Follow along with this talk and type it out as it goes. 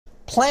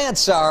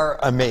Plants are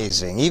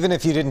amazing. Even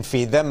if you didn't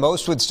feed them,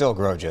 most would still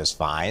grow just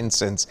fine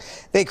since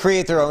they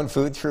create their own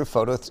food through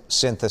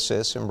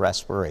photosynthesis and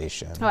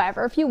respiration.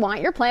 However, if you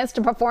want your plants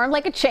to perform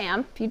like a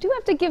champ, you do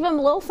have to give them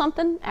a little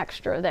something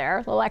extra there, a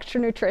little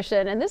extra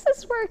nutrition. And this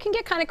is where it can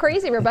get kind of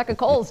crazy. Rebecca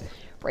Kolls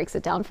breaks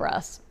it down for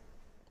us.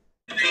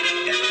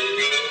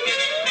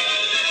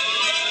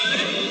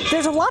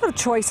 There's a lot of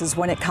choices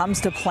when it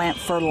comes to plant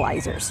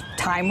fertilizers.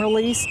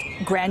 Time-released,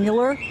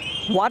 granular,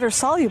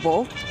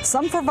 water-soluble,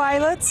 some for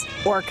violets,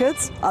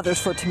 orchids, others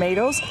for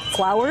tomatoes,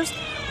 flowers,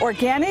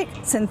 organic,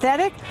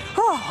 synthetic,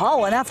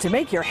 all enough to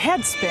make your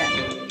head spin.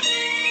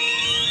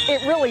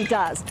 It really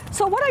does.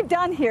 So what I've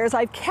done here is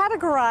I've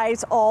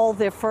categorized all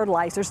the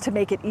fertilizers to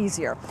make it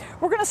easier.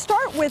 We're going to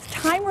start with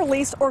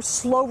time-release or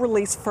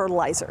slow-release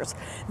fertilizers.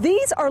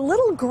 These are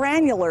little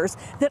granulars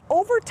that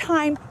over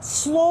time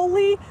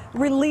slowly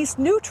release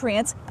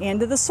nutrients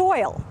into the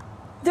soil.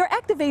 They're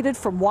activated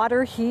from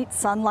water, heat,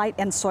 sunlight,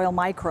 and soil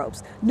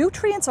microbes.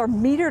 Nutrients are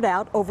metered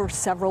out over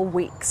several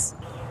weeks.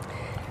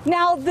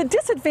 Now, the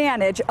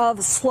disadvantage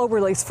of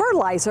slow-release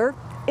fertilizer,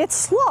 it's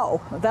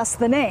slow, thus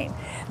the name.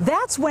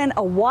 That's when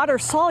a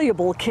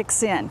water-soluble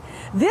kicks in.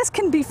 This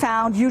can be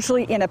found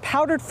usually in a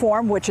powdered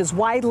form, which is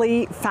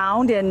widely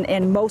found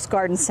in most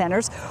garden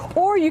centers,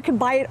 or you can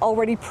buy it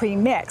already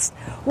pre-mixed.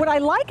 What I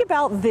like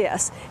about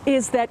this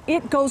is that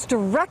it goes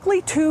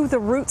directly to the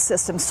root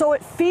system, so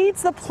it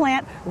feeds the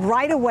plant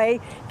right away,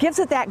 gives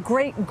it that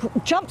great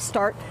jump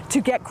start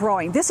to get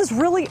growing. This is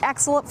really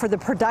excellent for the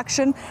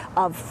production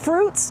of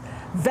fruits,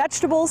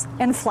 vegetables,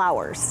 and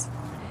flowers.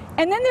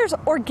 And then there's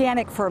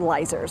organic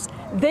fertilizers.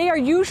 They are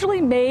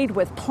usually made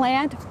with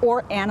plant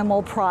or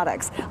animal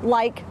products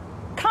like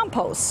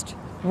compost,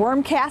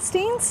 worm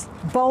castings,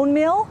 bone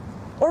meal,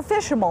 or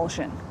fish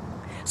emulsion.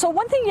 So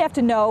one thing you have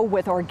to know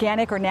with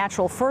organic or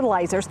natural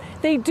fertilizers,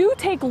 they do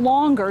take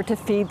longer to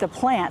feed the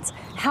plants.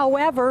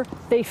 However,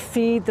 they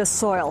feed the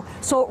soil.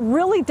 So it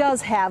really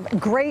does have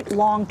great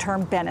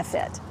long-term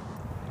benefit.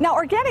 Now,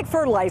 organic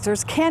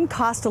fertilizers can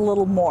cost a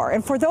little more,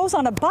 and for those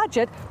on a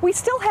budget, we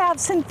still have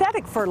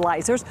synthetic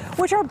fertilizers,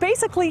 which are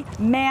basically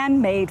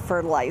man-made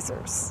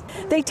fertilizers.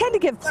 They tend to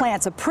give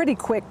plants a pretty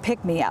quick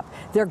pick-me-up.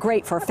 They're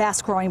great for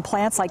fast-growing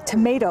plants like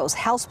tomatoes,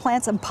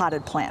 houseplants, and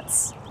potted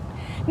plants.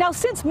 Now,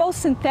 since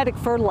most synthetic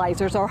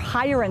fertilizers are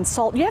higher in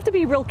salt, you have to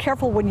be real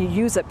careful when you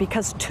use it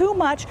because too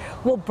much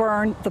will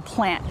burn the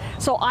plant.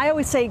 So I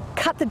always say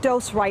cut the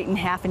dose right in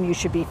half and you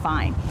should be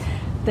fine.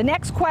 The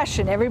next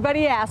question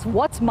everybody asks,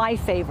 what's my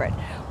favorite?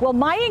 Well,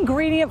 my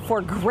ingredient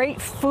for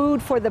great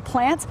food for the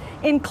plants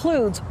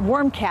includes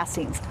worm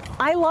castings.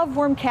 I love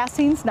worm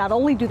castings. Not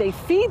only do they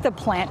feed the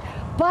plant,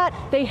 but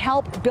they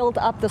help build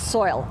up the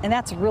soil, and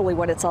that's really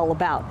what it's all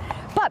about.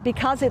 But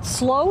because it's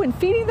slow in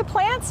feeding the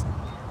plants,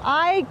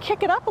 I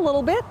kick it up a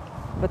little bit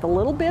with a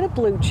little bit of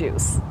blue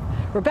juice.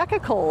 Rebecca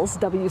Kolls,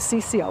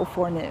 WCCO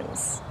 4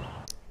 News.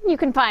 You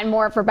can find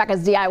more of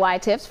Rebecca's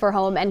DIY tips for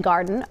home and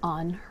garden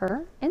on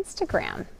her Instagram.